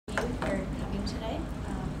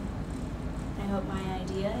hope my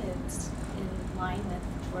idea is in line with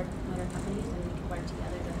Ford Motor Companies and we can work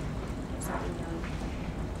together to get something done.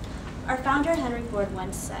 Our founder, Henry Ford,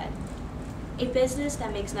 once said, "A business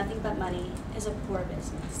that makes nothing but money is a poor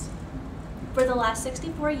business." For the last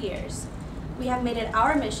 64 years, we have made it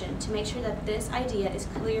our mission to make sure that this idea is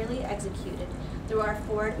clearly executed through our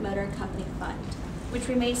Ford Motor Company Fund, which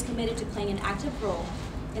remains committed to playing an active role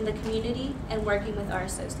in the community and working with our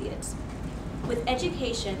associates. With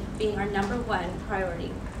education being our #1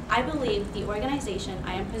 priority, I believe the organization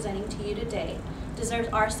I am presenting to you today deserves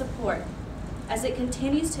our support as it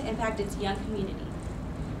continues to impact its young community.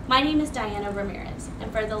 My name is Diana Ramirez,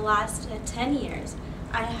 and for the last 10 years,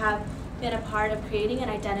 I have been a part of creating an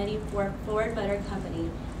identity for Ford Motor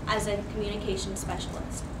Company as a communication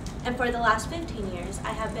specialist. And for the last 15 years,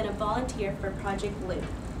 I have been a volunteer for Project Loop,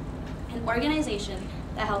 an organization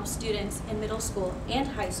that helps students in middle school and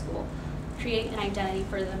high school create an identity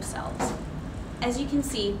for themselves. As you can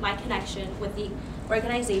see, my connection with the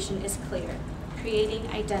organization is clear: creating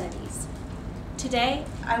identities. Today,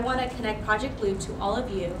 I want to connect Project Loop to all of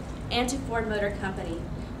you and to Ford Motor Company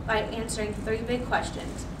by answering 3 big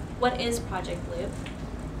questions. What is Project Loop?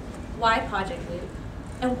 Why Project Loop?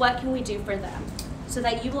 And what can we do for them? So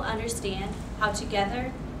that you will understand how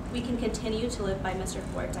together we can continue to live by Mr.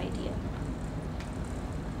 Ford's idea.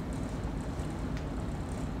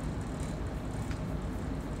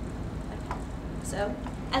 So,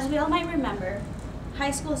 as we all might remember,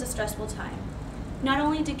 high school is a stressful time. Not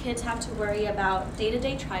only do kids have to worry about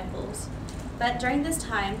day-to-day trifles, but during this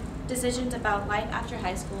time, decisions about life after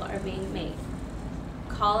high school are being made.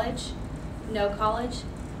 College, no college,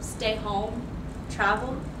 stay home,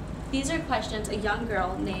 travel. These are questions a young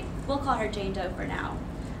girl named, we'll call her Jane Doe for now,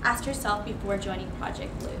 asked herself before joining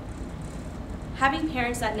Project Loop. Having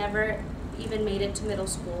parents that never even made it to middle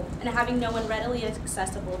school and having no one readily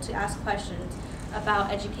accessible to ask questions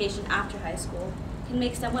about education after high school can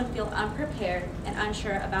make someone feel unprepared and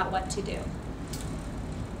unsure about what to do.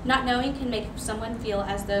 Not knowing can make someone feel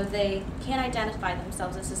as though they can't identify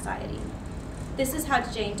themselves in society. This is how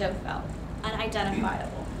Jane Doe felt,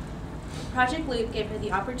 unidentifiable. Project Loop gave her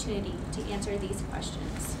the opportunity to answer these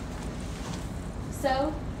questions.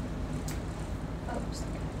 So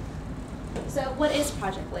what is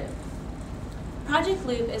Project Loop? Project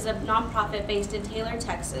Loop is a nonprofit based in Taylor,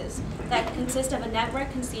 Texas, that consists of a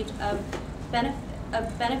network conceived of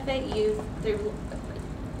benefit youth through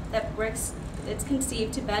it's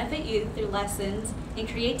conceived to benefit youth through lessons in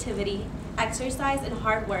creativity, exercise, and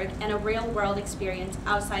hard work, and a real-world experience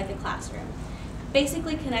outside the classroom.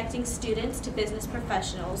 Basically connecting students to business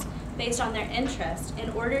professionals based on their interests in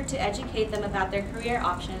order to educate them about their career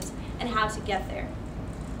options and how to get there.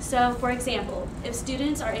 So, for example, if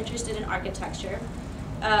students are interested in architecture,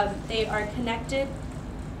 they are connected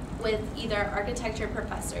with either architecture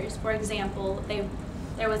professors. For example,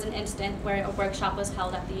 there was an instant where a workshop was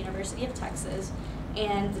held at the University of Texas,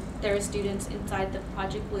 and there were students inside the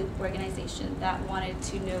Project Loop organization that wanted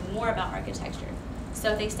to know more about architecture.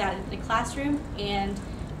 So they sat in the classroom and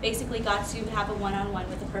basically got to have a one-on-one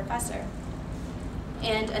with a professor.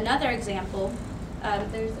 And another example,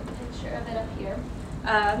 there's a picture of it up here,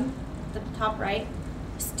 the top right.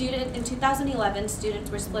 In 2011, students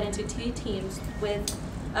were split into 2 teams with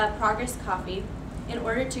Progress Coffee in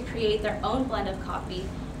order to create their own blend of coffee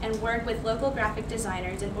and work with local graphic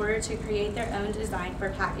designers in order to create their own design for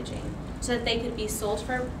packaging so that they could be sold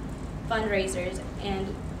for fundraisers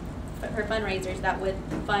that would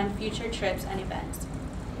fund future trips and events.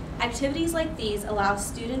 Activities like these allow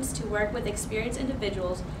students to work with experienced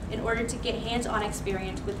individuals in order to get hands-on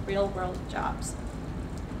experience with real-world jobs.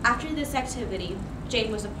 After this activity,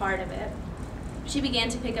 Jane was a part of it, she began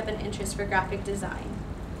to pick up an interest for graphic design.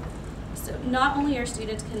 So not only are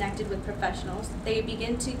students connected with professionals, they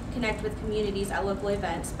begin to connect with communities at local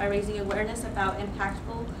events by raising awareness about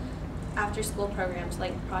impactful after-school programs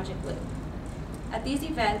like Project Loop. At these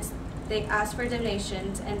events, they ask for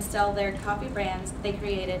donations and sell their coffee brands they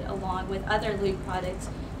created along with other Loop products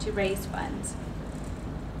to raise funds.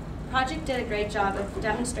 Project did a great job of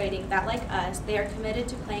demonstrating that, like us, they are committed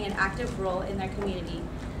to playing an active role in their community.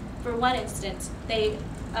 For one instance, they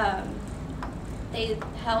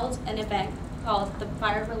held an event called the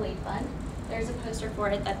Fire Relief Fund. There's a poster for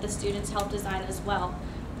it that the students helped design as well,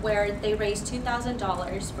 where they raised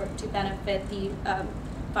 $2,000 to benefit the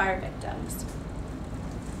fire victims.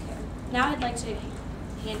 Okay. Now I'd like to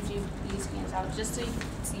hand you these hands out just so you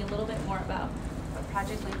can see a little bit more about what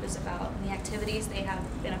Project Loop is about and the activities they have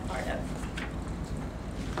been a part of.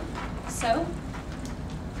 So,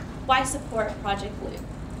 why support Project Loop?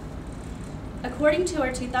 According to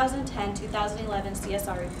our 2010-2011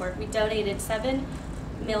 CSR report, we donated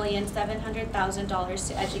 $7,700,000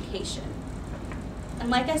 to education.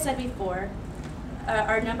 And like I said before,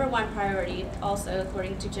 our #1 priority, also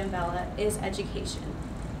according to Jim Bella, is education.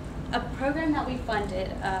 A program that we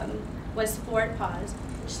funded was Ford PAWS,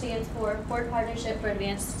 which stands for Ford Partnership for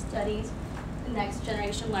Advanced Studies and Next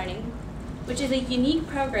Generation Learning, which is a unique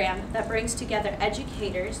program that brings together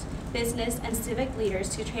educators, business, and civic leaders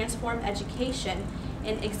to transform education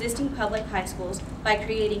in existing public high schools by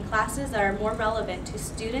creating classes that are more relevant to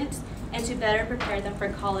students and to better prepare them for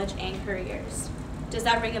college and careers. Does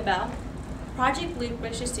that ring a bell? Project Loop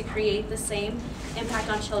wishes to create the same impact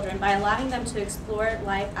on children by allowing them to explore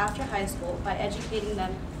life after high school by educating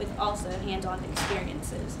them with also hands-on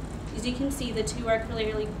experiences. As you can see, the two are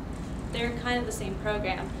they're kind of the same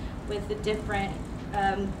program with the different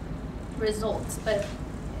results, but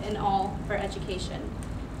in all for education.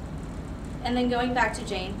 And then going back to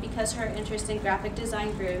Jane, because her interest in graphic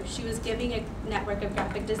design grew, she was giving a network of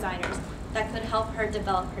graphic designers that could help her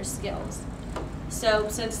develop her skills. So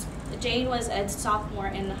since Jane was a sophomore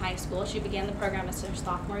in high school, she began the program as her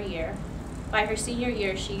sophomore year. By her senior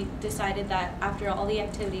year, she decided that after all the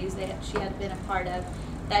activities that she had been a part of,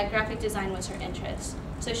 that graphic design was her interest.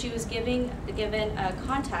 So she was given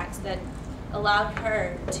contacts that allowed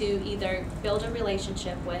her to either build a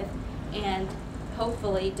relationship with and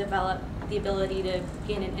hopefully develop the ability to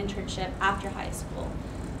gain an internship after high school.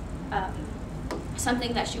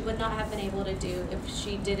 Something that she would not have been able to do if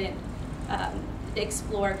she didn't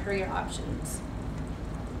explore career options.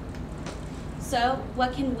 So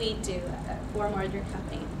what can we do for Motor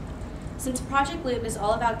Company? Since Project Loop is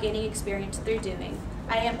all about gaining experience through doing,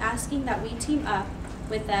 I am asking that we team up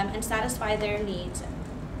with them and satisfy their needs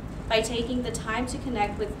by taking the time to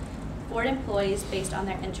connect with Ford employees based on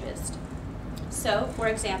their interest. So, for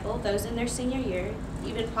example, those in their senior year,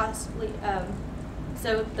 even possibly,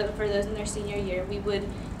 for those in their senior year, we would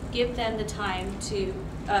give them the time to,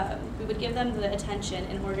 we would give them the attention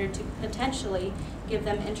in order to potentially give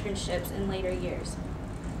them internships in later years.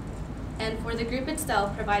 And for the group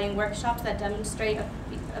itself, providing workshops that demonstrate a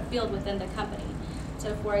field within the company.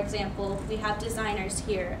 So, for example, we have designers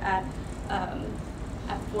here at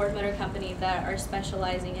Ford Motor Company that are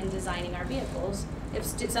specializing in designing our vehicles. If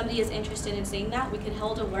somebody is interested in seeing that, we could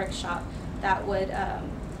hold a workshop that would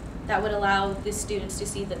allow the students to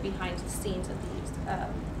see the behind the scenes of these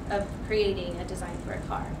of creating a design for a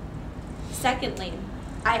car. Secondly,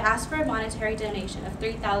 I asked for a monetary donation of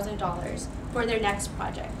 $3,000 for their next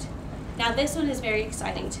project. Now, this one is very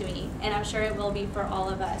exciting to me, and I'm sure it will be for all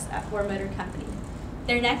of us at Ford Motor Company.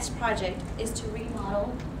 Their next project is to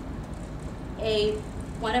remodel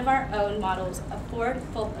one of our own models, a Ford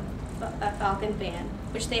Falcon van,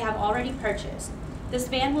 which they have already purchased. This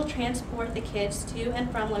van will transport the kids to and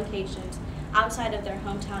from locations outside of their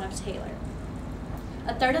hometown of Taylor.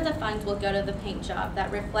 A third of the funds will go to the paint job that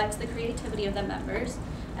reflects the creativity of the members,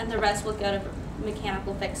 and the rest will go to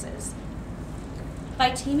mechanical fixes. By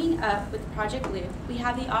teaming up with Project Loop, we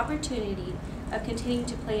have the opportunity of continuing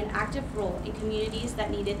to play an active role in communities that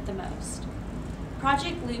need it the most.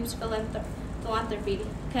 Project Loop's philanthropy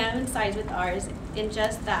coincides with ours in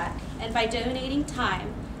just that, and by donating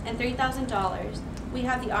time and $3,000, we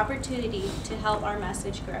have the opportunity to help our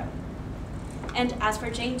message grow. And as for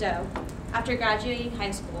Jane Doe, after graduating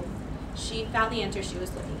high school, she found the answer she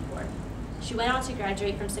was looking for. She went on to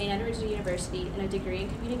graduate from St. Edward's University in a degree in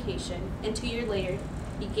communication, and 2 years later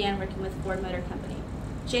began working with Ford Motor Company.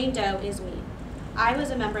 Jane Doe is me. I was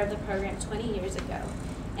a member of the program 20 years ago,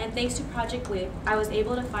 and thanks to Project Loop, I was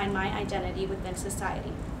able to find my identity within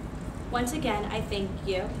society. Once again, I thank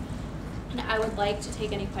you, and I would like to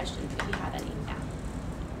take any questions if you have any now.